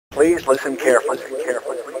Please listen carefully.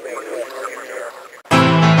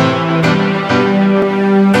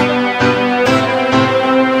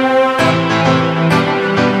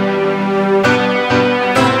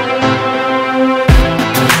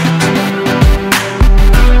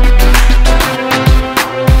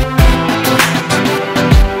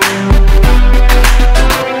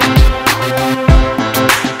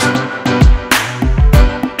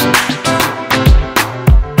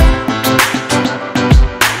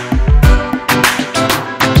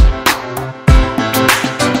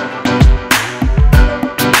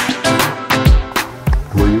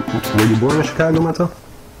 Were you born in Chicago, Montell?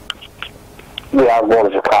 Yeah, I was born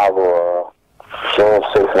in Chicago, June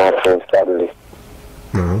 6, 1970.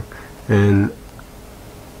 Uh-huh. And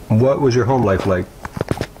what was your home life like?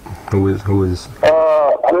 Who was? I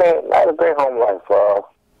mean, I had a great home life.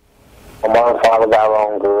 My mom and father got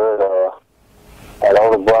along good. I had an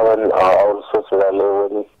older brother and older sister that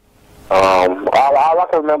lived with me. All I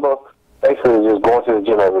can remember basically was just going to the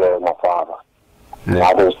gym every day with my father. Yeah.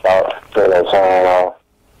 I just thought, you know what I'm saying,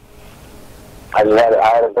 I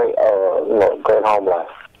had a great, great home life.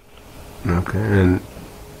 Okay, and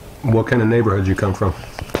what kind of neighborhood you come from?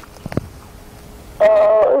 It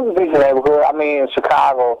was a decent neighborhood. I mean, in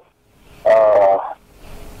Chicago,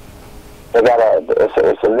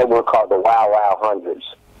 it's a neighborhood called the Wild Wild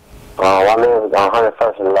Hundreds. I lived on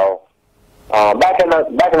 101st and Low. Back in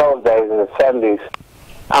those days, in the 70s,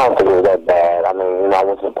 I don't think it was that bad. I mean, I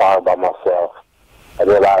went to the park by myself. I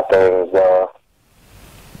did a lot of things.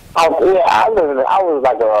 I was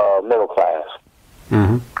like a middle class.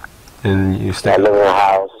 Mm-hmm. And you stayed? I lived in a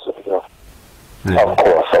house. Yeah. Of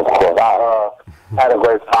course. I had a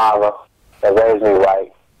great father that raised me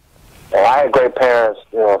right. And I had great parents,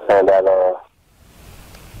 you know what I'm saying,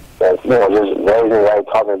 that just raised me right,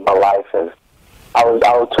 taught me about life. And I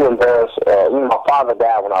was too embarrassed. My father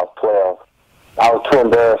died when I was 12. I was too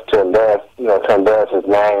embarrassed to embarrass his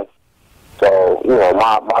name. So,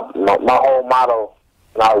 my whole motto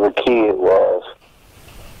when I was a kid was,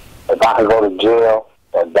 if I could go to jail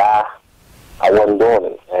or die, I wasn't doing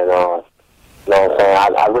it. And, you know what I'm saying,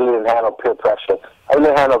 I really didn't have no peer pressure. I really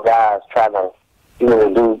didn't have no guys trying to,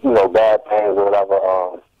 do, bad things or whatever.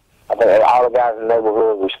 I think all the guys in the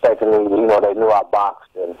neighborhood respected me. They knew I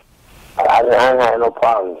boxed, and I didn't have no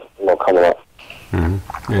problems, coming up.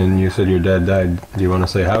 Mm-hmm. And you said your dad died. Do you want to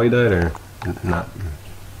say how he died or not?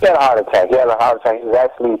 He had a heart attack. He was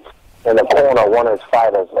actually in the corner of one of his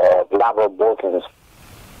fighters, Lava Wilkins.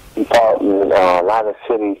 He fought in Atlantic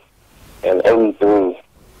City in '83.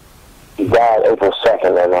 He died April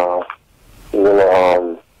 2nd, and he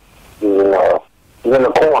was in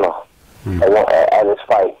the corner at his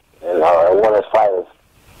fight, and one of his fighters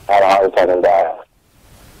had a heart attack and died.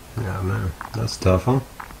 Yeah, man, that's tough, huh?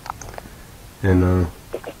 And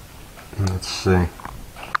let's see.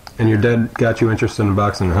 And your dad got you interested in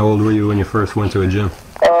boxing. How old were you when you first went to a gym?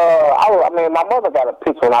 My mother got a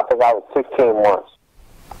picture when I think I was 16 months.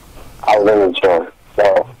 I was in the gym.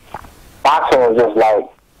 So boxing was just like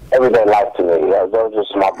everyday life to me. That was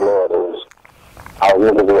just my blood. I was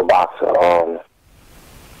looking to be a boxer.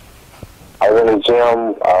 I was in the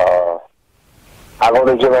gym. I go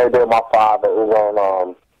to the gym every day with my father. It was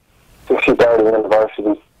on 6030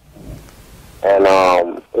 University. And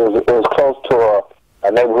it was close to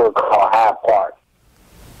a neighborhood called Hyde Park.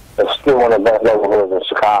 It's still one of the best neighborhoods in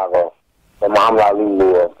Chicago. Where Muhammad Ali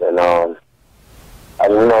lived. And I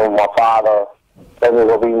my father let me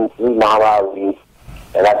go meet Muhammad Ali.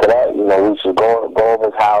 And after that, we used to go over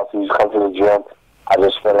his house. He used to come to the gym. I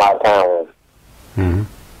just spent a lot of time with him.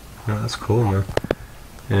 Mm-hmm. Yeah, that's cool, man.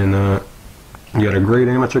 And you had a great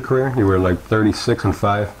amateur career. You were like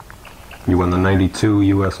 36-5. You won the '92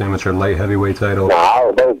 U.S. Amateur Light Heavyweight title.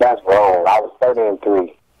 No, that's wrong. I was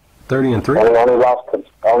 30-3. 30-3?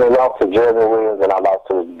 Only lost to Jeremy Williams, and I lost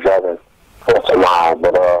to Jordan Forster.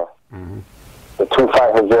 But the two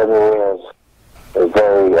fights with Jeremy Williams was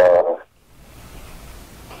very.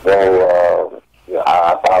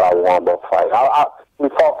 I thought I won both fights. We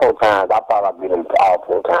fought 4 times. I thought I beat him all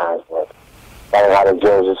 4 times, but I don't know how the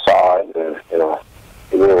judges saw it, and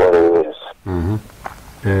it is what it is. Mm-hmm.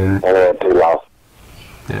 And I had 3 losses.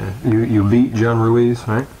 Yeah, you beat John Ruiz,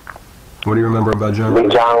 right? What do you remember about John Ruiz? I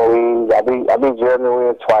beat John Ruiz. I beat Jeremy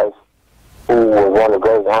Williams twice, who was one of the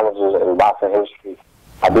greatest amateurs in boxing history.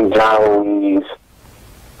 I beat John Ruiz.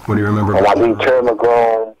 What do you remember about John? I beat Terry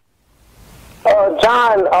McGrone.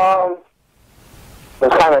 John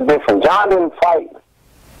was kind of different. John didn't fight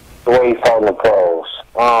the way he fought in the pros.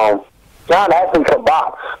 John actually could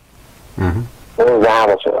box. Mm-hmm. He was an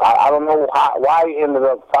amateur. I don't know why he ended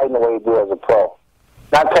up fighting the way he did as a pro.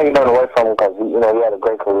 not taking nothing away from him because, you know, he had a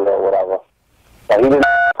great career or whatever. But he didn't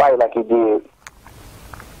fight like he did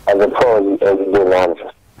as a pro as he did in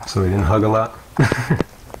amateur. So he didn't hug a lot?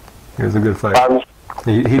 He was a good fighter.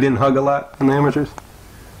 He didn't hug a lot in the amateurs?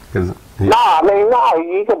 No,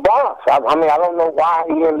 he could box. I mean, I don't know why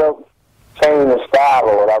he ended up changing his style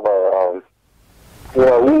or whatever. You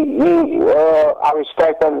know, I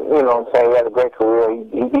respect him, you know what I'm saying? He had a great career.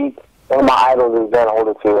 He beat one of my idols, is Dan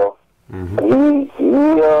Holyfield. He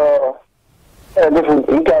had a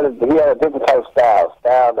different type of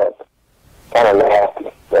style that kind of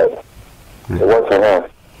nasty, but it worked for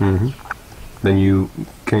him. Then you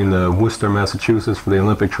came to Worcester, Massachusetts for the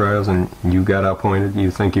Olympic trials, and you got outpointed.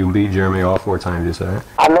 You think you beat Jeremy all 4 times, you say?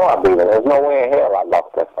 I know I beat him. There's no way in hell I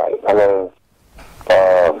lost that fight. I mean,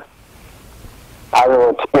 I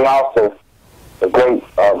remember Timmy Austin, the great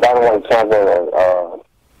bantamweight champion,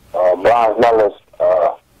 and bronze medalist,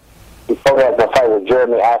 before he had the fight with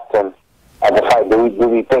Jeremy, asked him at the fight, do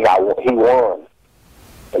we think he won?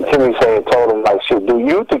 And Timmy told him, like, shit, do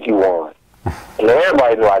you think you won? And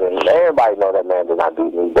everybody knew I didn't. Everybody know that man did not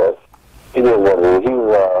beat me, but he did what it is. He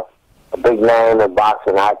was a big name in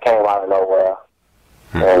boxing. I came out of nowhere.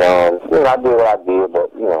 And, you know, I did what I did,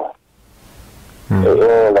 but, you know, it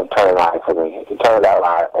ended up turning out for me. It turned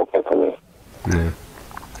out okay for me. Yeah.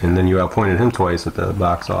 And then you outpointed him twice at the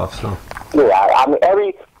box off, so. Yeah, I mean,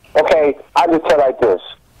 I just tell like this.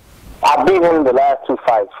 I beat him the last 2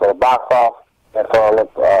 fights for the box off and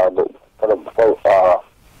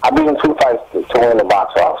I beat him 2 fights to win the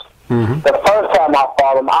box office. The first time I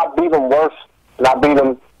fought him, I beat him worse than I beat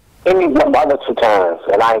him any of the other 2 times,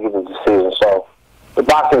 and I didn't get the decision. So the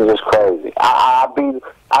boxing is just crazy.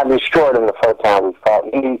 I destroyed him the first time we fought.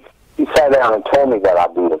 He sat down and told me that I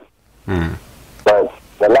beat him. But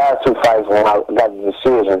the last 2 fights when I got the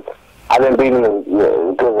decision, I didn't beat him as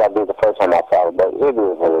good as I did the first time I fought him. But it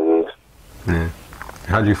is what it is. Yeah.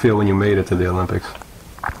 How'd you feel when you made it to the Olympics?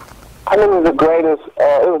 I mean, it was the greatest.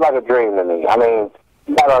 It was like a dream to me. I mean,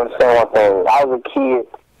 you gotta understand one thing. I was a kid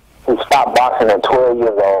who stopped boxing at 12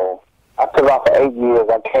 years old. I took off for 8 years.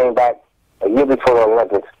 I came back a year before the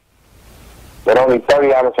Olympics with only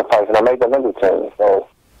 30 amateur fights, and I made the Olympic team. So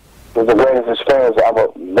it was the greatest experience I've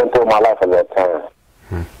ever been through in my life at that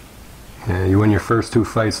time. Yeah, you won your first 2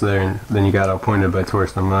 fights there, and then you got outpointed by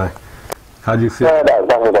Torsten Mai. How'd you feel? Yeah, that's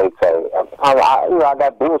what they say. I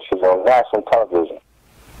got bullshit on national television.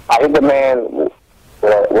 I hit the man with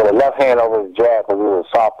a left hand over his jab because he was a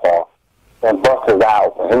southpaw and busted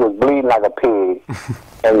out. He was bleeding like a pig.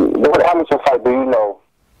 And what amateur fight do you know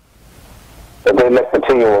that they let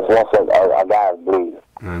continue once a guy is bleeding?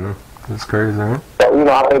 I know. That's crazy, right? So, you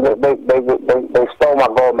know, I mean, they stole my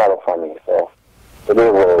gold medal from me. So it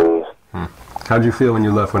is what it is. How'd you feel when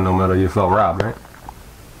you left with no medal? You felt robbed, right?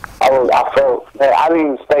 I felt, man, I didn't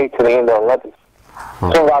even stay to the end of the Olympics.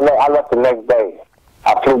 As soon as I left the next day,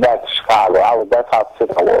 I flew back to Chicago. That's how sick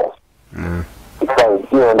I was. Because,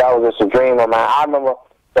 you know, that was just a dream of mine. I remember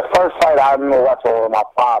the first fight I remember watching with my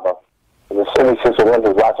father was the 76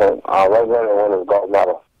 Olympics, watching Ray Leonard win his gold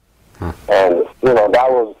medal. And, you know,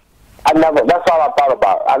 that's all I thought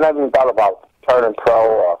about. I never even thought about turning pro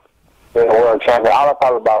or being a world champion. All I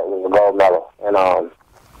thought about was the gold medal.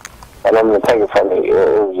 And I'm going to take it from me. It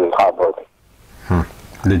was just heartbreaking.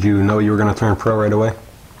 Did you know you were going to turn pro right away?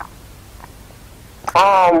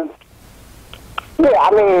 Yeah,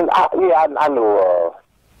 I mean, I knew, well,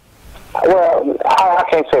 I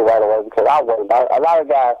can't say right away because I waited. A lot of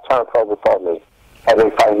guys turned pro before me, and they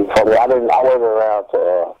fighting before me. I waited around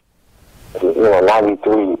to,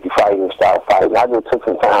 93 before I even started fighting. I just took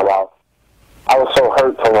some time out. I was so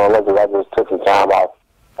hurt from the Olympics, I just took some time out,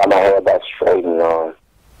 got my hair back straight, and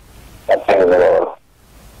that thing was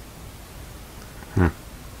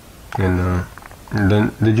And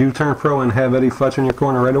then, did you turn pro and have Eddie Futch in your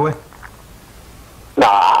corner right away? No,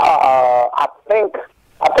 I think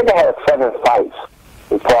I had 7 fights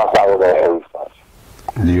before I started with Eddie Futch.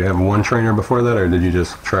 Did you have one trainer before that, or did you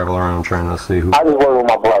just travel around trying to see who? I just worked with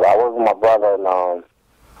my brother. I worked with my brother,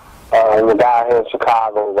 and the guy here in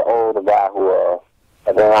Chicago, the older guy who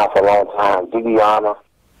had been around for a long time, Didi Armour.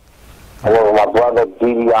 I worked with my brother,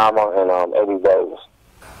 Didi Armour, and Eddie Davis.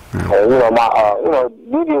 And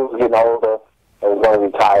Didi was getting older and was going to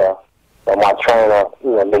retire. So my trainer,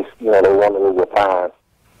 they wanted me to find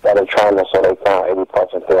better trainers, so they found Eddie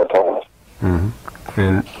Futch and Phil Thomas.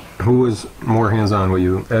 And who was more hands-on with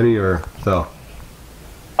you, Eddie or Phil?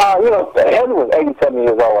 Eddie was 87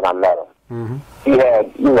 years old when I met him. He had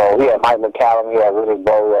Mike McCallum, he had Riddick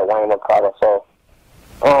Bowe, he had Wayne McCullough, so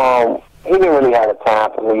he didn't really have the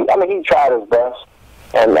time for me. I mean, he tried his best,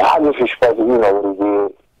 and I just respected, what he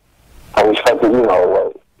did. I respected,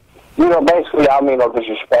 basically, I mean no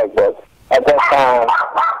disrespect, but at that time,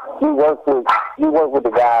 you work with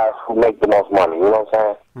the guys who make the most money. You know what I'm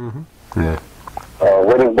saying? Mm-hmm. Yeah.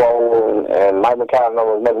 Whitney Bowl and Mike McCallum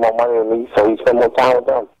was making more money than me, so he spent more time with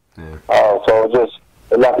them. Yeah. So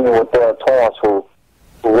it left me with Torrance, who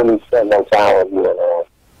really spent more time with me.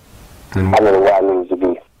 And I knew where I needed to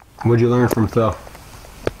be. What'd you learn from Phil?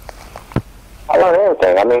 I learned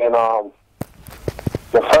everything. I mean,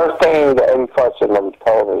 the first thing that Eddie Futch and them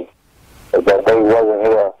told me is that they wasn't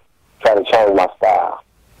here trying to change my style.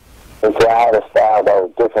 They said I had a style that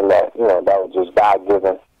was different, that was just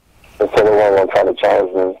God-given. They said they weren't trying to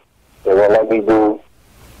change me. They wouldn't let me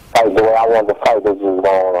fight the way I wanted to fight. They just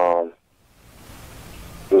going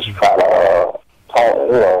just try to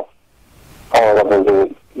tone up and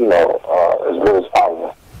do as good as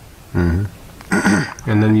possible. Mm-hmm.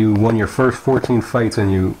 And then you won your first 14 fights,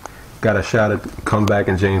 and you got a shot at comeback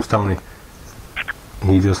in James Toney.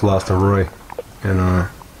 He just lost to Roy, and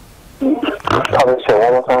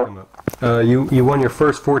you won your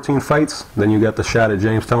first 14 fights, then you got the shot at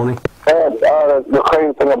James Toney. The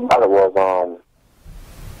crazy thing about it was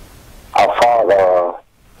I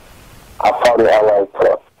fought in LA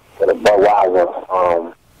for the Budweiser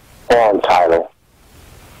foreign title.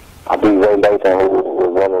 I beat Ray Lathan, who was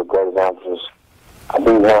one of the greatest amateurs. I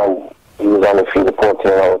beat him. He was undefeated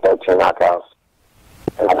 14 over 13 knockouts.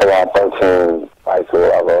 And I think I had 13 fights or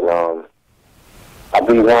whatever. And, I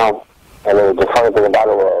beat him. And the funny thing about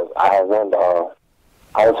it was I went to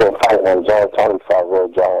a fight when James Toney fought Roy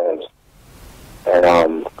Jones.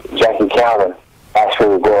 And Jackie Calvin actually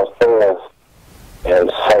would go upstairs and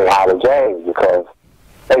say hi to James because,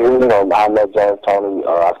 I met James Toney.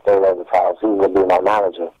 I stayed at his house. He was going to be my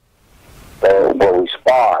manager. But we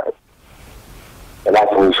sparred. And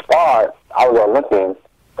after we sparred, I was Olympian.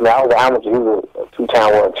 I was an amateur. He was a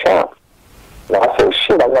two-time world champ. And I said,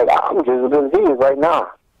 shit, I'm just as good as he is right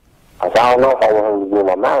now. I said, I don't know if I want him to be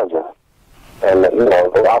my manager. And,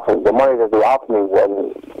 the money that they offered me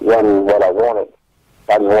wasn't what I wanted.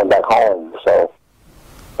 I just went back home. So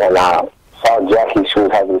when I saw Jackie, she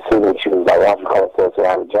was happy to see me. She was like, why don't you come up there and say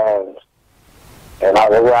hi to James? And I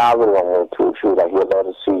was like, well, I really want to too. She was like, he'd love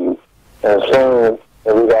to see you. And soon,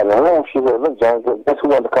 when we got in the room, she said, look, James, guess who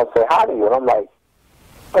wanted to come say hi to you? And I'm like,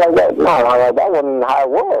 that wasn't how it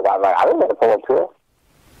was. I didn't want to come up here.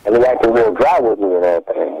 And he acted real dry with me and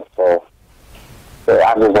everything. So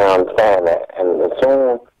I just didn't understand that. And as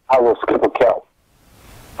soon I was Skipper Kelp,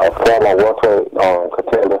 a former welterweight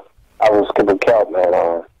contender. I was Skipper Kelp,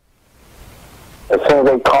 and as soon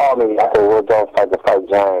as they called me after Will Jones fight to fight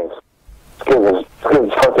James, Skip's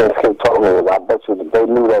first thing Skip told me was, I bet you that they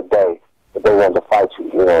knew that day that they wanted to fight you,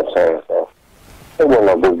 you know what I'm saying? So it wasn't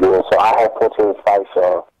no big deal. So I had 14 fights.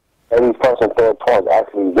 Eddie First and Third Points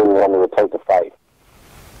actually didn't want me to take the fight.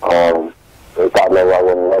 They thought maybe I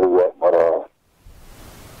wasn't ready yet, but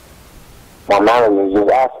my manager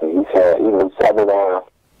just asked me. He said, he sat me down.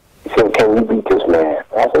 He said, can you beat this man?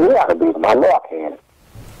 And I said, yeah, I can beat him. I know I can.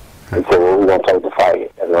 He said, well, we're going to take the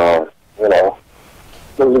fight. And,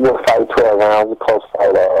 it was a good fight, 12 rounds, a close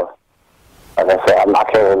fight. Like I said, I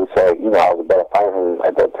can't really say, I was a better fighter than him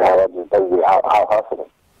at that time. I just basically out-hustled him.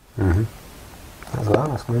 Mm-hmm. That's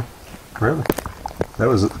honest, man. Really? That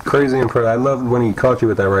was crazy impressive. I loved when he caught you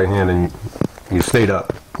with that right hand and you stayed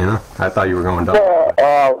up, I thought you were going down.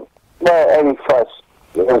 Yeah, Eddie Futch,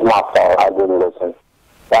 it was my fault. I didn't listen.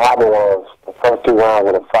 What happened was, the first 2 rounds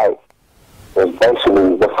of the fight was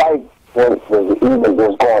basically, the fight was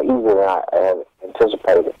going easier than I had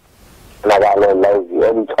anticipated. And I got a little lazy.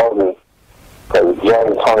 Eddie told me, because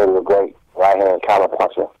James Toney was a great right-hand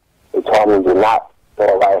counterpuncher, he told me to not throw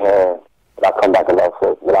a right hand without come back with left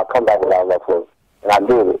foot, left foot. And I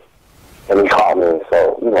did it. And he called me.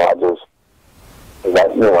 So, I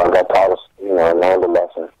got taught, and learned a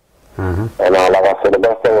lesson. Mm-hmm. And like I said, the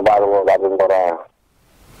best thing about it was I didn't go down.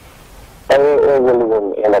 And it really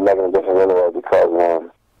didn't end up making a difference anyway because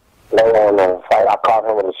later on in the fight, I caught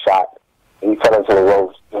him with a shot. And he fell into the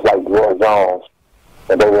ropes just like Roy Jones.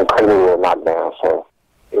 But they didn't clean me with a knockdown. So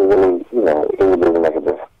it really, it really didn't make a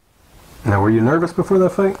difference. Now, were you nervous before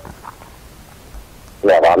that fight?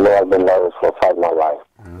 Yeah, but I've never been nervous for a fight in my life.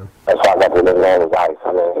 Mm-hmm. That's why I got the nickname as Ice.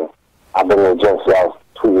 I mean, I've been in the gym since I was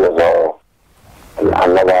 2 years old. I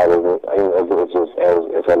never had it.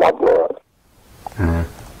 It's in my blood. Yeah.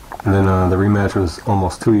 And then the rematch was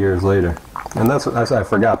almost 2 years later. And that's I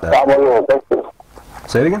forgot that.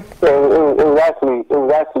 Say it again? Yeah, it was actually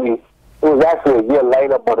a year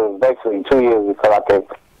later, but it was basically 2 years because I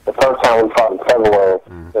think the first time we fought in February,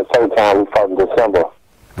 the second time we fought in December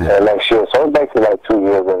next year. So it was basically like 2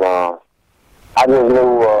 years. And I just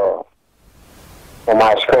knew on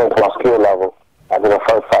my experience, my skill level, after the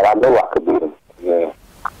first fight, I knew I could beat him. Yeah.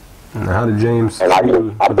 And how did James treat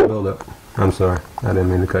you for the build-up? I'm sorry, I didn't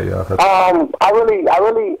mean to cut you off. I mean,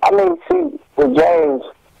 see, with James,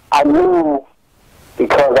 I knew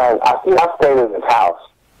because I stayed at his house.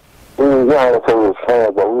 We were young until we were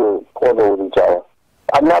friends, but we were cordial with each other.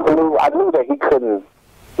 I knew that he couldn't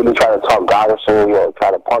really try to talk garbage to me or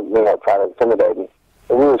try to punk me or try to intimidate me.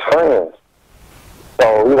 But we were friends.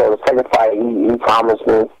 So, you know, the second fight, he promised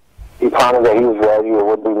me. He promised that he was ready. There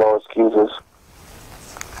would be no excuses.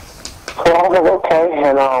 So I was like, okay,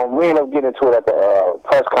 and we ended up getting into it at the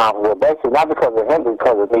press conference. But basically, not because of him, but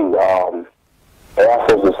because of me. They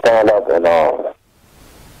asked us to stand up and,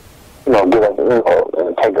 you know, get up, you know,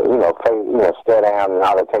 and take a, you know, play, you know, stare down and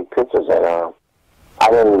how to take pictures. And I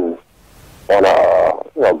didn't want to,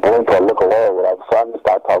 you know, blink or look away or whatever. So I just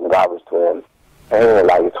started talking garbage to him. And he didn't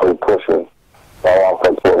like it, so he pushed me. So I walked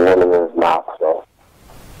up to him in his mouth. So,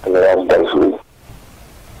 I mean, that's basically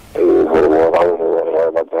it is what it was. I wasn't really worried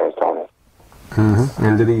about James Toney. Mm-hmm.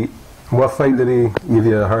 And what fight did he give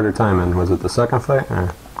you a harder time in? Was it the second fight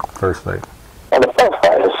or first fight? And the first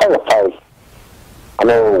fight, the second fight, I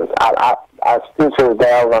mean, I still to this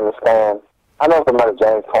day I don't understand. I know some other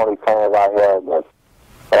James Toney fans out here, but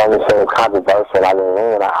I'm just saying it's controversial. I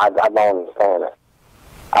mean, I don't understand it.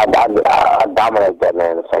 I dominate that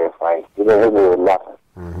man in the second fight. He didn't hit me with nothing.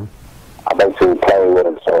 Mm-hmm. I basically played with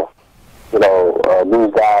him. So, you know,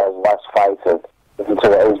 these guys watch fights and listen to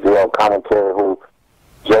the HBO commentary who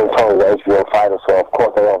James Toney's an HBO fighter, so of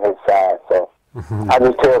course they're on his side. So I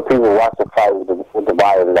just tell people watch the fight with the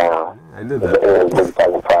volume down. I did that.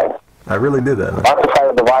 I really did that. Watch the fight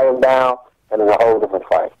with the volume down, and it's a whole different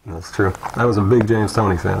fight. That's true. I was a big James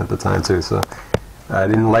Toney fan at the time too, so I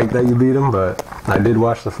didn't like that you beat him, but I did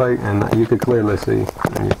watch the fight, and you could clearly see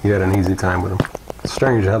you had an easy time with him. It's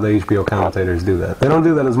strange how the HBO commentators do that. They don't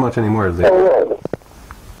do that as much anymore as they do.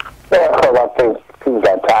 Yeah, because I think people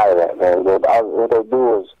got tired of that, man. What they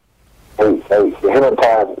do is they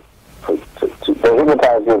hypnotize you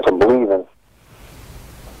into believing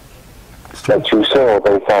that you see what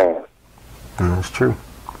they're saying. And that's true.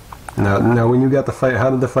 Now, when you got the fight, how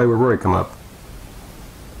did the fight with Roy come up?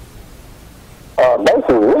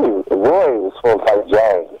 Basically, really, Roy was supposed to fight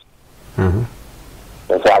James. Mm-hmm.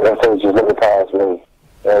 And so I guess they was just looking past me.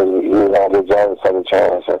 And he was going to give James a second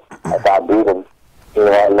chance. And after I beat him, he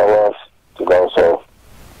didn't have nowhere else to go. So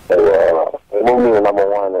they moved me to number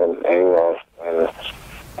one, and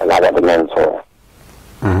I got the mentor.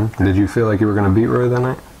 Mm-hmm. Did you feel like you were going to beat Roy that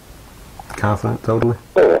night? Confident, totally?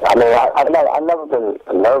 Yeah, I mean, I've never been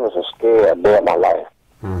nervous or scared a day in my life.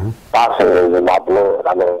 Mm-hmm. Boxing is in my blood.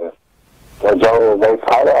 I mean, when Joe was a great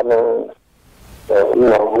fighter, I mean, you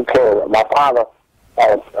know, who cares? My father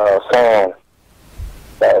had saying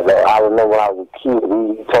that I remember when I was a kid,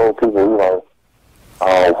 he told people, you know,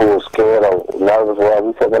 who was scared or nervous or whatever,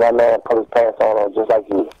 he said, when that man put his pants on just like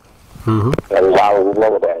you. Mm-hmm. And I always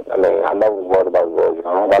remember that. I mean, I never was worried about his you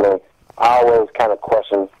know. I mean, I always kind of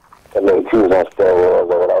questioned that maybe he was on steroids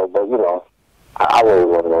or whatever, but, you know, I really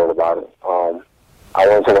wasn't worried about it. I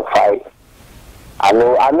went to the fight. I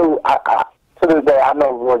knew, to this day, I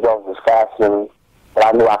know Roy Jones was faster than me, but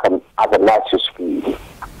I knew I could match his speed.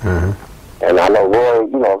 Mm-hmm. And I know Roy,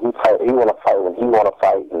 you know, he want to fight when he want to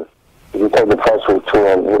fight, and if you take the pressure to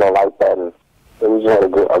him, he don't like that, and we just had a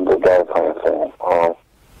good game plan for him.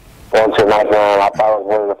 Going to the ninth round, I thought I was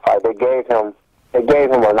winning the fight. They gave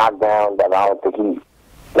him a knockdown that I don't think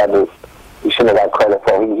he shouldn't have got credit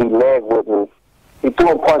for. He leg with me. He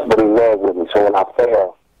threw a punch, but he leg with me. So when I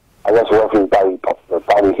fell, I guess the referee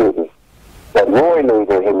thought he hit me. But Roy knew he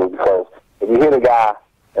didn't hit me because if you hit a guy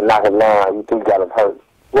and knock him down, you think you got him hurt.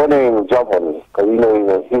 Roy didn't even jump on me because he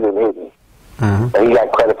knew he didn't hit me. Mm-hmm. And he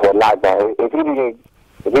got credit for a knockdown. If he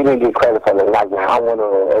didn't get credit for the knockdown, I won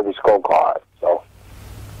on every scorecard. So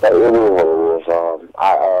it is what it is.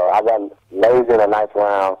 I got lazy in the ninth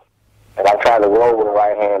round, and I tried to roll with the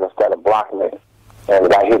right hand instead of blocking it. And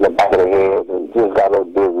got hit in the back of the head and just got a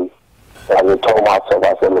little dizzy. And I just told myself,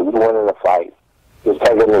 I said, look, you winning the fight. Just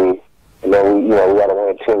take a knee, and then we got to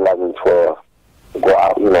win 10, 11, 12 to go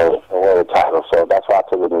out, you know, and win the title. So that's why I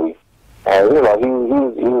took a knee. And, you know,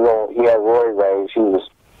 he had Roy rage. He was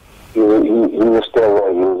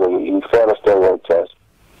steroid user. He failed a steroid test.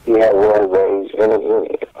 He had Roy rage. And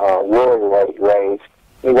Roy rage.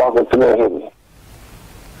 He walked up to me and hit me.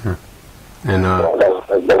 And so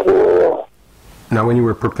that's real. Now, when you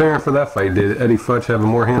were preparing for that fight, did Eddie Futch have a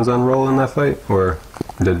more hands-on role in that fight, or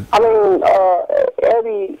did? I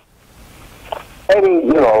mean, Eddie,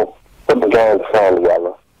 you know, put the game plan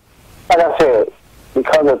together. Like I said,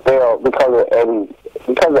 because of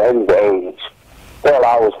Eddie's age, Well, I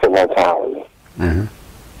always spent more time with me. Mm-hmm.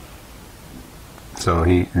 So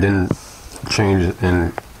he didn't change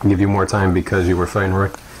and give you more time because you were fighting Roy?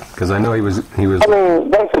 Because I know he was. I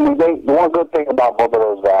mean, basically, the one good thing about both of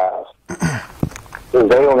those guys is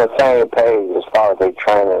they on the same page as far as they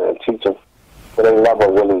training and teaching, but they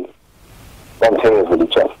never really bump heads with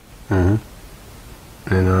each other.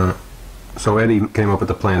 Mm-hmm. And so Eddie came up with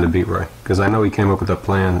the plan to beat Roy, because I know he came up with the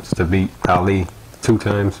plans to beat Ali 2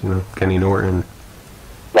 times. You know, Kenny Norton.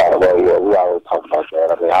 Right, well, yeah, we always talk about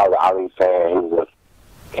that. I mean, I was Ali fan. He was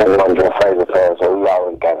a Kenny Norton Fraser fan, so we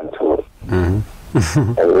always got into it. Mm-hmm.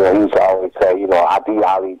 And he used to always say, you know, I beat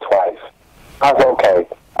Ali twice. I said, okay.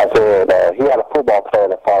 I said, he had a football player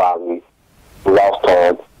that fought Ali. We lost to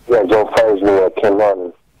him. He had Joe Frazier and Ken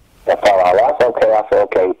Norton that fought Ali. I said, okay. I said,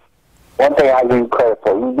 okay. One thing I give you credit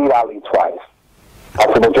for, you beat Ali twice. I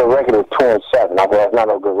said, but your record is 2-7. I said, that's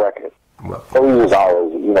not a good record. Well. So he was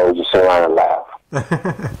always, you know, just sit around and laugh.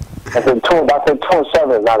 I said,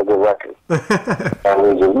 2-7 is not a good record. And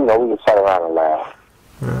we just, you know, we just sat around and laugh.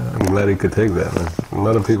 I'm glad he could take that, man. A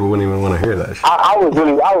lot of people wouldn't even want to hear that shit. I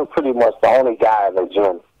was pretty much the only guy in the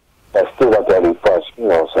gym that stood up there first, you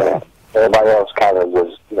know what I'm saying? Everybody else kind of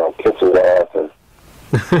just, you know, kissed his ass and,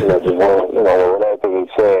 you know, just went, you know, with everything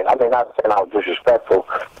he said. I mean, not saying I was disrespectful,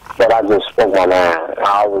 but I just spoke my mind.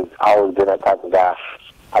 I always been that type of guy.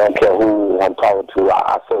 I don't care who I'm talking to.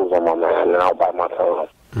 I said it was on my mind, and I'll bite my tongue.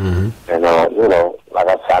 Mm-hmm. And, you know, like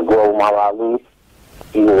I said, I grew up with my Ali.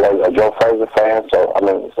 He was a Joe Frazier fan, so, I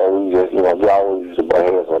mean, so we just, you know, we always used to butt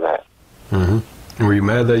heads on that. Mm-hmm. Were you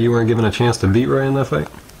mad that you weren't given a chance to beat Ray in that fight?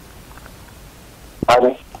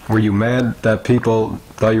 Pardon? Were you mad that people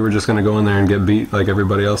thought you were just going to go in there and get beat like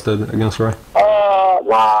everybody else did against Ray?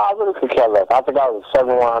 Nah, I really could care less. I think I was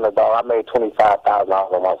 $700. I made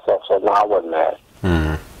 $25,000 on myself, so no, I wasn't mad.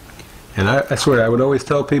 Mm-hmm. And I swear, I would always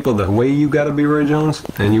tell people the way you got to be Roy Jones,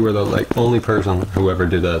 and you were the like only person who ever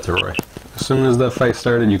did that to Roy. As soon as that fight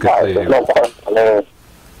started, you could say it. No question. I mean,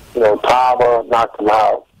 you know, Tava knocked him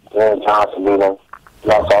out. Glenn Johnson beat him.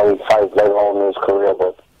 Lost all these fights later on in his career,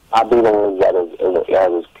 but I beat him when he was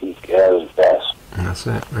at his peak, at his best. And that's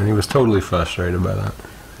it. And he was totally frustrated by that.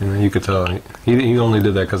 You know, you could tell he only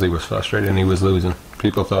did that because he was frustrated and he was losing.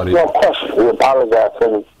 People thought he... No question. He apologized to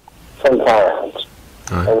me sometimes.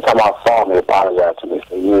 Right. Every time I saw him, he apologized to me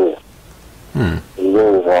for years. He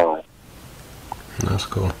really was wrong. That's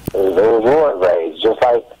cool. It was roid rage. Just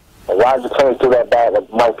like Roger Clemens threw that bag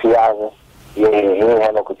at Mike Piazza, he didn't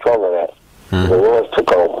have no control of that. The roids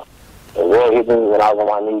took over. The roid hit me when I was on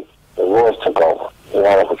my knee. The roids took over. He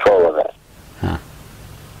didn't have no control of that.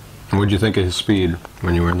 What did you think of his speed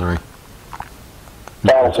when you were in the ring?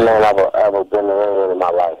 Fastest man I've ever been in the ring in my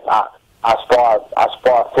life. I sparred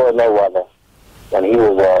Floyd Mayweather when he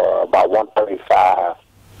was about 135.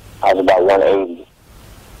 I was about 180.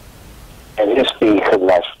 And his speed couldn't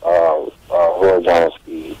match Roy Jones'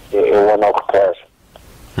 speed. It wasn't no comparison.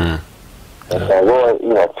 And so Roy,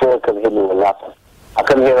 you know, Floyd couldn't hit me with nothing. I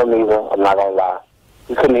couldn't hit him either, I'm not going to lie.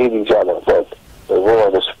 We couldn't hit each other, but Roy,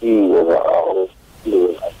 the speed was a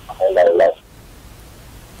whole lot less.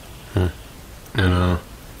 And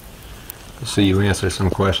let's see, you answered some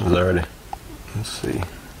questions already. Let's see.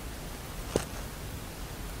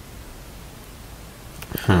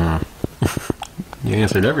 You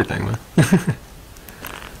answered everything, man.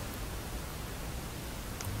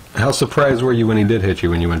 How surprised were you when he did hit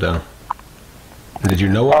you when you went down? Did you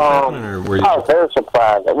know what was happening, or were you? I was very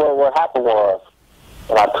surprised. Well, what happened was,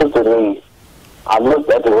 when I took the knee, I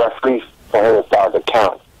looked at the referee for him to start the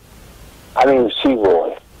count. I didn't even see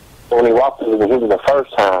Roy. When he walked into the hit me the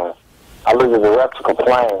first time, I looked at the ref to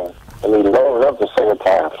complain, and he loaded up the second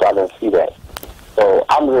time, so I didn't see that. So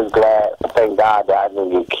I'm just glad, thank God, that I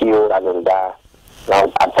didn't get killed, I didn't die. I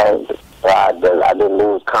thank God that I didn't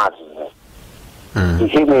lose consciousness. He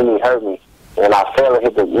hit me and he hurt me. When I fell and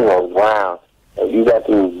hit the ground, and you got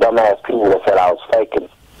these dumbass people that said I was faking.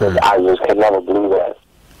 I just could never believe that.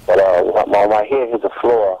 But when my head hit the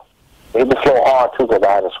floor, it hit the floor hard too because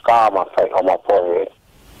I had a scar on my forehead.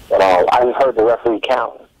 But I just heard the referee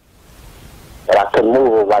counting. But I couldn't move.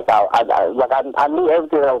 It was like I knew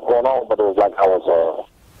everything that was going on, but it was like I was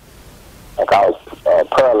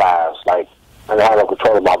paralyzed. Like I didn't have no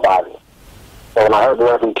control of my body. So when I heard the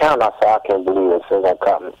referee count, I said, I can't believe it. So they're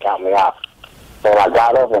gonna count me out. So when I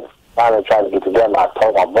got up and finally tried to get together, I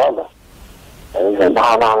told my brother, and he said,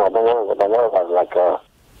 no, don't worry. I was like,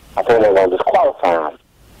 I think they're gonna disqualify him.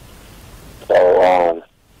 So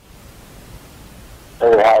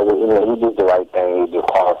he did the right thing. He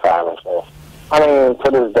disqualified him. So I mean,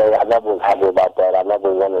 to this day, I never was happy about that. I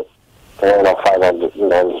never wanted to win no fight on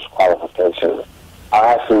disqualification.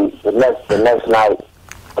 I actually the next night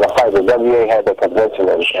of the fight, the WA had the convention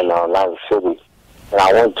in Atlantic City, and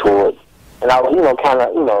I went to it, and I was kind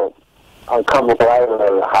of uncomfortable. I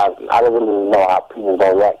didn't really know how people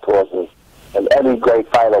gonna react towards me. And every great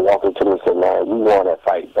fighter walked into me and said, "Man, you won that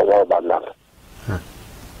fight. Don't worry about nothing." Huh.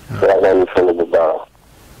 So that made me feel a bit better.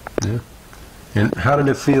 Yeah. And how did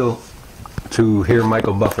it feel to hear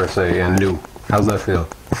Michael Buffer say "and new"? How's that feel?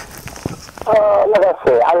 Like I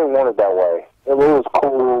said, I didn't want it that way. It was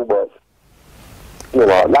cool, but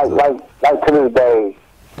like to this day,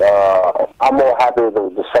 I'm more happy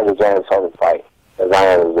with the second James Tony fight as I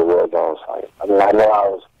am with the Roy Jones fight. I mean, I know I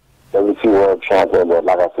was WC World Champion, but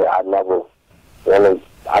like I said, I never wanted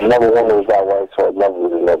it that way, so it never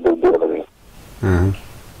was a big deal to me. Mm-hmm.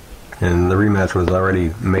 And the rematch was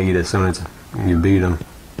already made as soon as you beat him.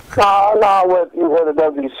 No, with the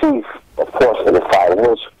WC, of course, in the fight,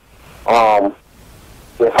 which,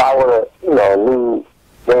 if I would have, knew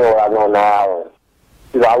then what I know now,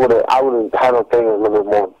 and, I would have handled things a little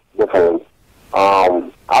bit more differently.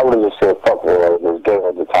 I would have just said, fuck Roy, just gave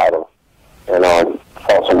her the title, and,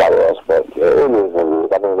 fought somebody else, but it is what it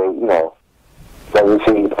is. I mean,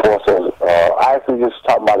 WC forces, I actually just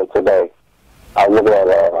talked about it today. I was looking at,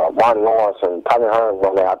 Martin Lawrence and Tommy Hearns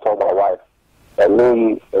one day. I told my wife that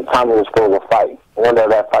me and Tommy was supposed to fight. One day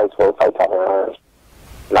that fight's supposed to fight Tommy Hearns.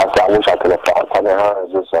 And I said, I wish I could have fought Tommy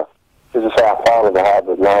Hearns just to say I fought him to have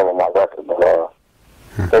his name on my record. But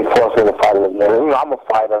they forced me to fight him again. I'm a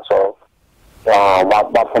fighter, so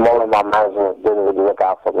my promoter and my management didn't really look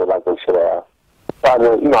out for me like they should have. So I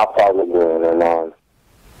just, I fought him again. And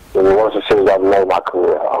it was the worst decision I've made in my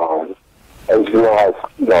career. HBO has,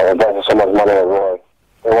 invested so much money in Roy.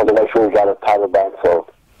 They wanted to make sure we got his title back, so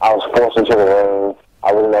I was forced into the ring.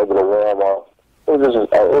 I wasn't able to wear him up. It was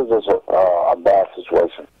just a bad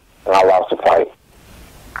situation, and I lost the fight.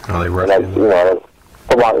 Oh, they rushed you. Rushed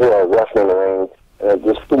me in the ring, and it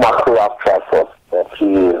just threw my career off track for a few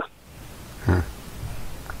years.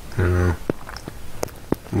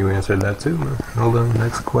 You answered that too. Hold on,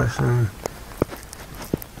 next question.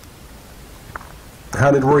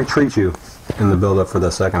 How did Roy treat you in the build-up for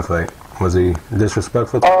the second fight? Was he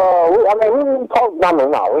disrespectful? We didn't talk. We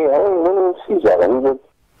didn't see each other. We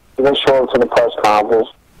didn't show up to the press conference.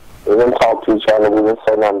 We didn't talk to each other. We didn't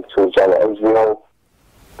say nothing to each other. HBO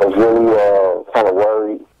was really kind of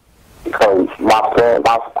worried because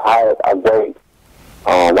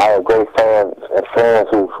I had great fans and friends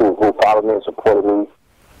who followed me and supported me.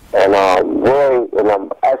 And Roy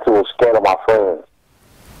actually was scared of my friends.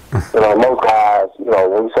 Most guys,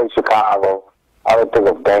 when you say Chicago, I would think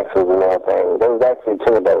of gangsters and everything. They was actually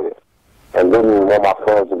intimidated and didn't want my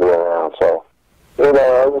friends to be around. So, it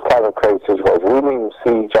was kind of a crazy situation. We didn't even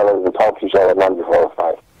see each other and talk to each other none before the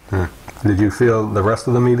fight. Did you feel the rest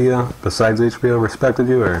of the media, besides HBO, respected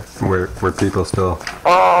you, or were people still?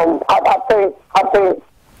 I think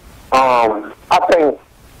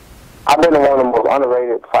I've been one of the most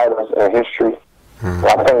underrated fighters in history.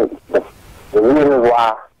 I think the reason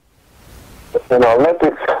why in the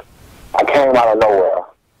Olympics I came out of nowhere,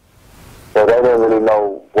 so they didn't really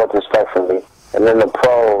know what to expect from me. And then the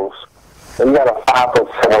pros, and you got a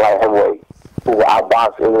 5'7" light heavyweight who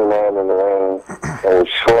outboxed any man in the ring and was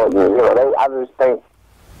short, and I just think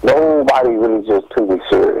nobody really just took me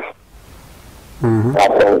serious. I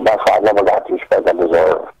think that's why I never got the respect I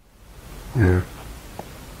deserve. Yeah.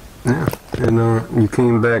 And you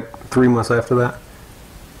came back 3 months after that,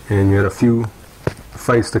 and you had a few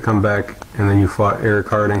fights to come back, and then you fought Eric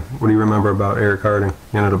Harding. What do you remember about Eric Harding?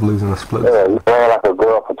 You ended up losing the split. Yeah, he ran like a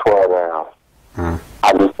girl for 12 rounds.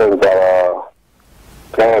 I just think that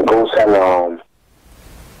Dan Gunzz and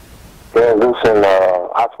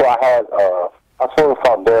I swear I supposed to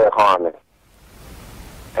fought Derek Harmon,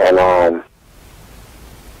 and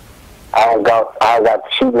I got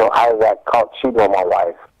caught cheating on my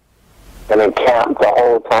wife, and in camp the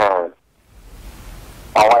whole time.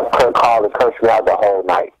 My wife could call and curse me out the whole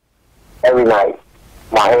night. Every night.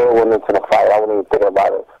 My head went into the fight. I wouldn't even think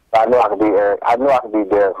about it. But I knew I could beat Eric. I knew I could beat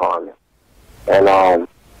Derek Harmon. And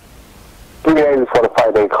 3 days before the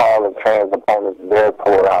fight, they called and trained opponents. Derek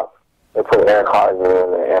pulled out. They put Eric Harmon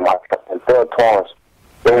in, and Phil Torrance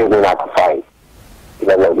begged me not to fight. He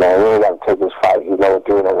said, look, man, we ain't got to take this fight. He's never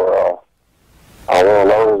through in the world. We don't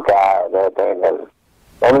know this guy and everything. And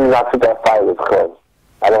the only reason I took that fight was because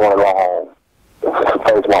I didn't want to go home to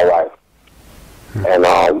face my wife. And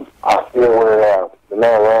I still went there. The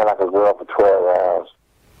man ran like a girl for 12 rounds.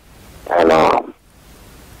 And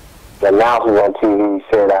the announcers on TV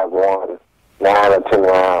said I won 9 or 10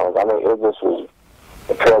 rounds. I mean, it just was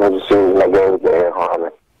a terrible decision they gave it to Eric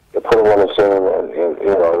Harmon. They put him on the scene and he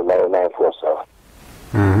made a name for himself.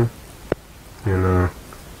 And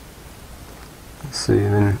let's see.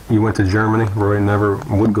 Then you went to Germany. Roy never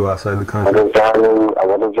would go outside the country. I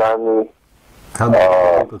went to Germany. How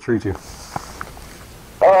did people treat you?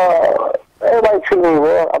 Everybody treated me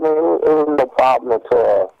well. I mean, it was no problem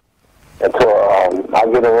until I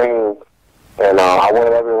get a ring, and I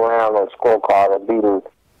went every round on scorecard and beating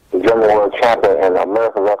the German world champion and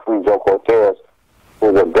American referee Joe Cortez,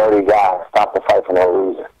 who was a dirty guy, stopped the fight for no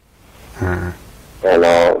reason. And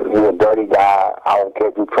he was a dirty guy. I don't care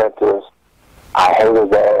if you print this. I hate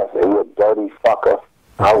his ass. He was a dirty fucker.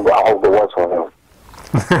 I hope it works for him.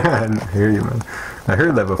 I hear you, man. I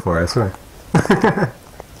heard that before, I swear.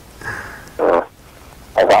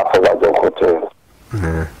 That's how I feel about Joe Cortez.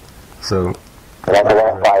 Yeah. So. And after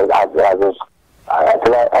that fight,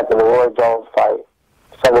 after the Roy Jones fight,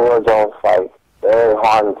 second Roy Jones fight, the Eric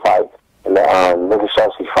Harden fight, and the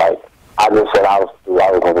Mikashevsky fight, I just said I was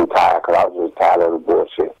going to retire because I was just tired of the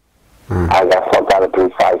bullshit. I got fucked out of 3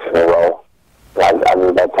 fights in a row. I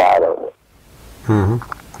just got tired of it.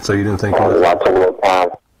 So you didn't think I took a little time.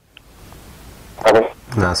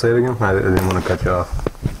 Nah, say it again. I didn't want to cut you off.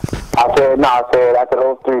 I said after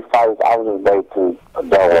those 3 fights, I was just ready to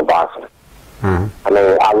done with boxing. I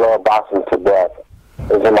mean, I love boxing to death.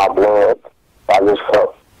 It's in my blood. I just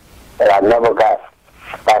felt that I never got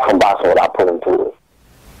back from boxing what I put into it.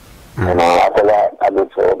 And after that, I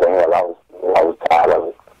just said, the hell, I was tired of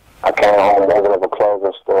it. I came home, opened up a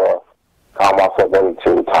clothing store, found myself ready to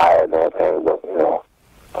retire and everything, but,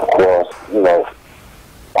 of course,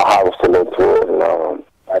 my heart was still into it, and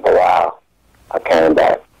after a while, I came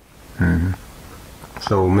back.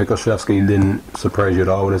 So Mikashevsky didn't surprise you at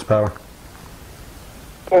all with his power?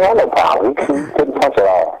 He had no power. He couldn't punch at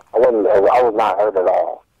all. I was not hurt at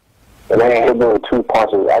all. And then he hit me with 2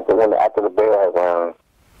 punches after the bell had run.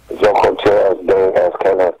 Joe Cortez, Dave has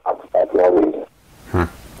came in for no reason.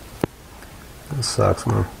 That sucks,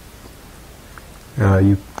 man.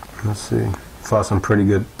 Let's see, fought some pretty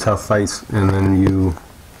good, tough fights, and then you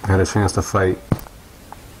had a chance to fight.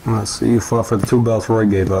 Let's see, you fought for the 2 belts Roy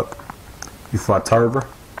gave up. You fought Tarver,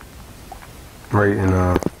 right in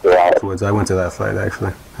Woods. I went to that fight,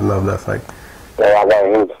 actually. I love that fight. Yeah, I got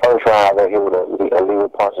hit first round. I got hit with a legal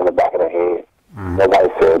punch in the back of the head. Nobody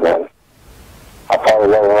said nothing. I fought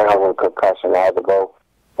the other round with a concussion. I had to go,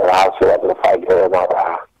 and obviously after the fight,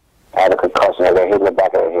 I had a concussion. I got hit in the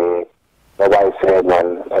back of the head. Nobody said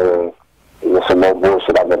nothing. I mean, it was some more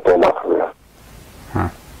bullshit I've been through in my career.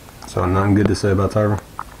 So nothing good to say about Tarver?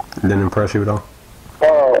 It didn't impress you at all?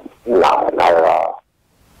 No, not at all.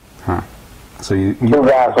 So you 2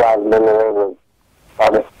 guys who I've been in the ring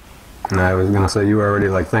with. Nah, I was gonna say you were already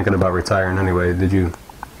like thinking about retiring anyway. Did you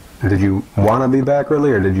want to be back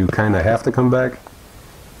really, or did you kind of have to come back?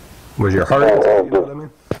 Was your heart? You know what I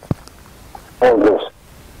mean? What was this?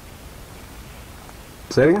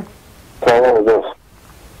 Say it again. So what was this?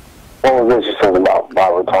 What was this you said about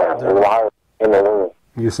retiring? Why in the ring?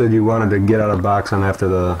 You said you wanted to get out of boxing after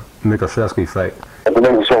the Mikashevsky fight. Yeah,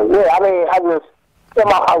 I mean,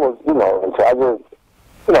 my heart was, until I just,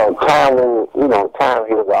 time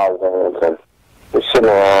heals all things, and just sitting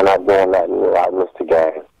around not doing nothing, I missed the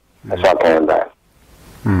game. That's why I came back.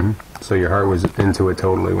 So your heart was into it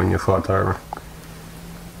totally when you fought Tarver?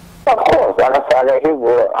 Of course. Like I said, I got hit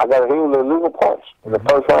with a legal punch in the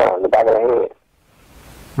first round, in the back of the head.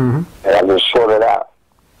 And I just shorted out.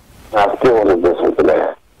 I still wanted this with the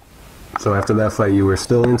man. So after that fight, you were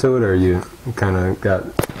still into it, or you kind of got?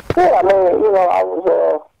 Yeah, I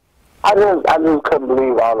mean, I just couldn't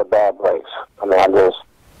believe all the bad breaks. I mean, I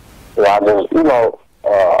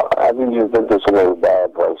think you've been through so many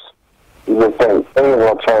bad breaks. You just think things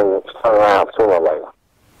will turn around sooner or later.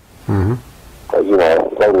 But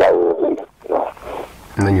they never really,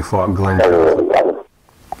 And then you fought Glenn Johnson.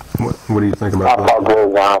 What do you think about that? I fought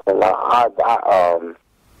Glenn Johnson.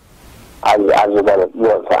 I just gotta,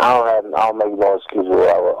 I don't make no excuses. I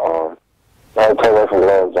don't take away from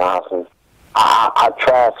Glenn Johnson. I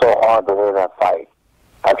tried so hard to win that fight.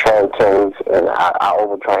 I trained 10 weeks, and I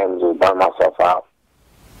overtrained and just burned myself out.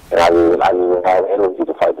 And I just didn't have energy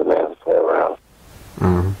to fight the man for a round.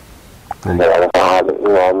 And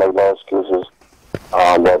I make no excuses.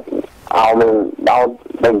 But I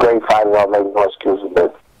don't make great fighters. I don't make no excuses.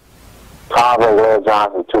 But Tom and Glenn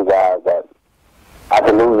Johnson, 2 guys that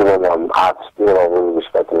after losing to them, I still don't really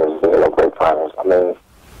respect them as great fighters. I mean,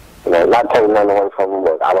 not taking nothing away from them,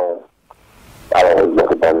 but I don't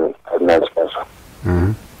look at them as nothing special.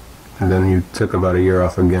 And then you took about a year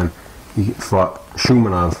off again. You fought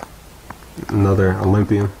Shumanov, another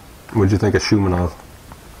Olympian. What did you think of Shumanov?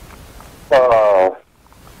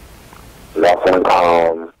 Nothing.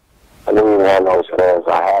 I didn't even have no skills.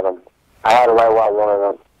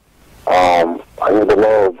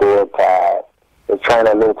 dead tired. The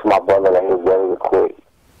trainer knew to my brother that he was ready to quit.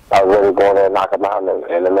 I was ready to go in there and knock him out,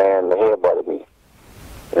 and the man in the head butted me.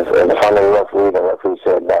 In front of the referee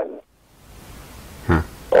said nothing.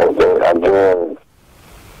 So then, again, you know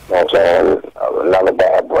what I'm saying, another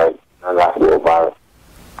bad break, and I feel about it.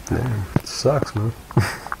 Damn, it sucks, man.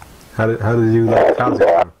 How did you like college?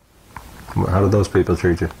 How did those people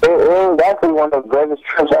treat you? It was actually one of the greatest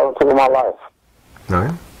trips I ever took in my life. Oh,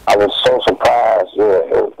 yeah? I was so surprised.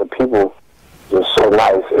 Yeah, the people were so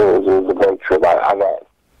nice. It was a great trip. I got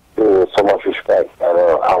so much respect, and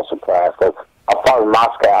I was surprised. Cause I fought in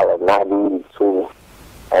Moscow at 92,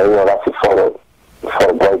 and you know that's before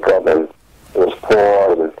the breakup, and it was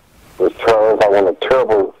poor, and it was terrible. It was like one of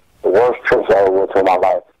the worst trips I ever went to in my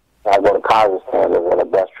life. I go to Kazakhstan, it was one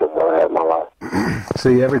of the best trips I ever had in my life.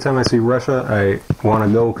 See, every time I see Russia, I want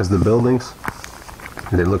to go because the buildings,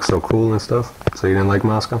 they look so cool and stuff. So you didn't like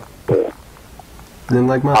Moscow? Yeah. Didn't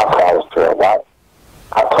like Moscow? Moscow was terrible.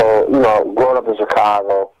 I told, you know, growing up in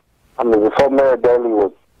Chicago, I mean, before Mayor Daley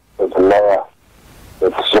was the mayor,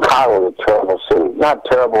 Chicago was a terrible city. Not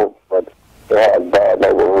terrible, but it had bad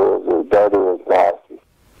neighborhoods. It was dirty, it was nasty.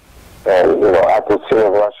 And, you know, after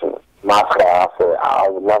seeing Russia, Moscow, I said, I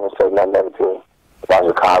would never say nothing negative about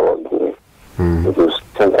Chicago again. It was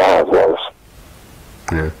 10 times worse.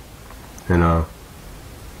 Yeah. And,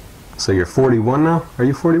 so you're 41 now? Are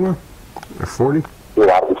you 41? Or 40? Yeah,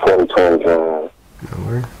 I'll be 42 in June. No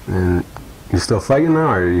worries. And you still fighting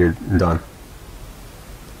now, or you're done?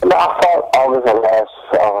 No, I fought August of last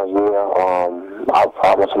year. I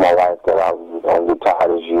promised my wife that I was going to retire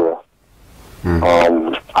this year.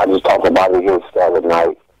 I just talked about it here the other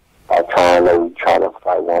night. I trying to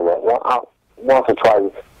fight once or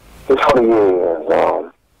twice. It's for the years.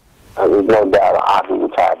 There's no doubt I'll be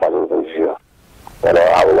retired by the end of this year. But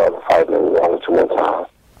I would love to fight maybe 1 or 2 more times.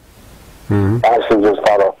 I actually just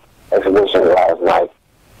fought an exhibition last night.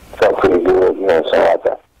 Felt pretty good, you know what I'm saying, like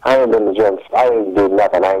that. I ain't been to the gym. I ain't do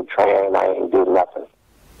nothing. I ain't trained. I ain't do nothing.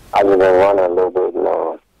 I just been running a little bit, you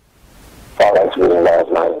know. Fought an exhibition last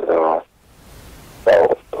night, you know.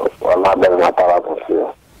 So, a lot better than I thought I was going to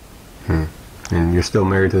feel. And you're still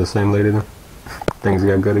married to the same lady then? Things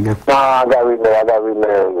got good again? No, I got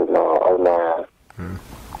remarried, you know, 09.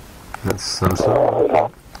 That's some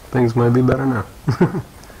stuff. Things might be better now.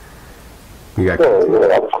 You got kids? Yeah,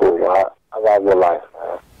 that was cool. I got a good life,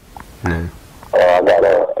 man. Yeah. I got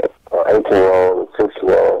a 18-year-old, a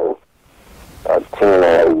 6-year-old, a 10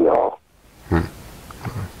 and 8-year-old.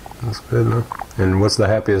 That's good, man. And what's the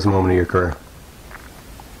happiest moment of your career?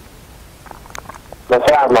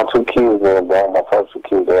 Besides my 2 kids being born, my first 2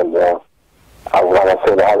 kids being born, like I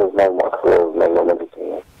said, the happiest moment of my career was making Olympic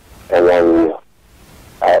team in 1 year.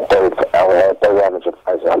 I had 30 amateur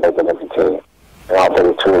fights, and I made the Olympic team. And I don't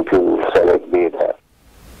think too many people who said they could be that.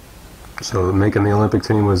 So making the Olympic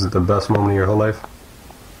team was the best moment of your whole life?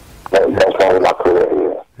 Best moment of my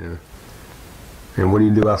career, yeah. And what do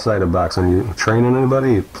you do outside of boxing? You training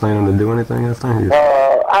anybody? You planning to do anything after?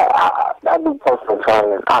 I do personal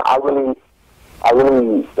training. I really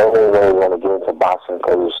don't really want to get into boxing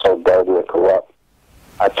because it's so dirty and corrupt.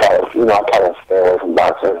 I try to stay away from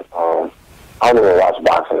boxing. I don't even watch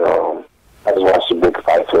boxing. I just watch the big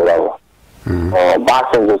fights or whatever.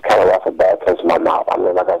 Boxing just kind of left a bad taste in my mouth. I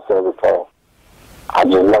mean, like I said before, I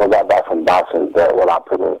just never got back from boxing that what I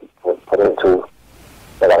put into.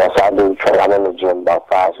 But like I said, I do train. I'm in the gym about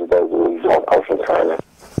 5 days a week doing personal training.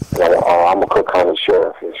 And, I'm a Cook County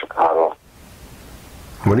sheriff in Chicago.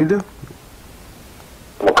 What do you do?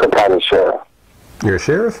 I'm a Cook County sheriff. You're a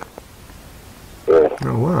sheriff? Yeah.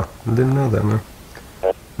 Oh, wow. I didn't know that, man.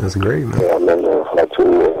 That's great, man. Yeah, I've been there for like 2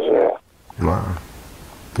 years, yeah. Wow.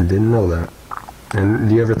 I didn't know that. And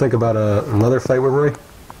do you ever think about another fight with Roy?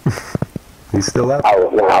 He's still out? I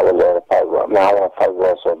would love to fight Roy. I want to fight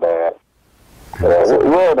Roy so bad.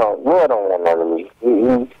 Roy don't want none of me.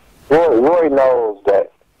 Roy knows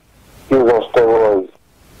that he was on steroids,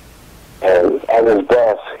 and at his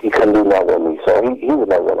best, he couldn't do nothing with me. So he would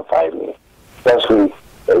never want to fight me, especially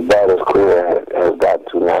as bad as career has gotten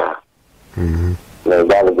to now.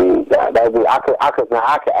 That'd be. I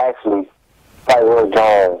could actually fight Roy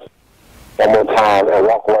Jones one more time and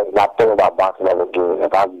walk away and not think about boxing ever again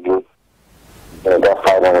if I could get that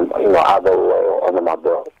fight on him, out of the way under my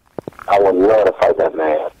belt. I would love to fight that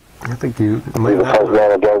man. I think you might He's the first man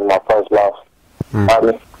that gave me my first loss.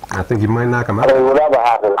 Pardon me? I think you might knock him out. I mean, whatever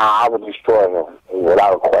happened, I would destroy him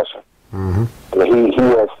without a question. I mean, he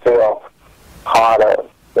has failed harder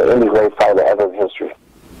than any great fighter ever in history.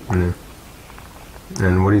 Yeah.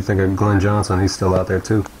 And what do you think of Glenn Johnson? He's still out there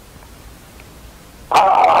too.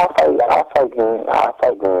 I'll fight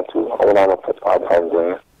Glenn too. I went on a fight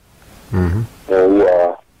Glenn.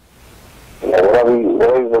 And whatever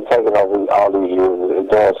he's been taking over all these years is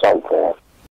doing something for him.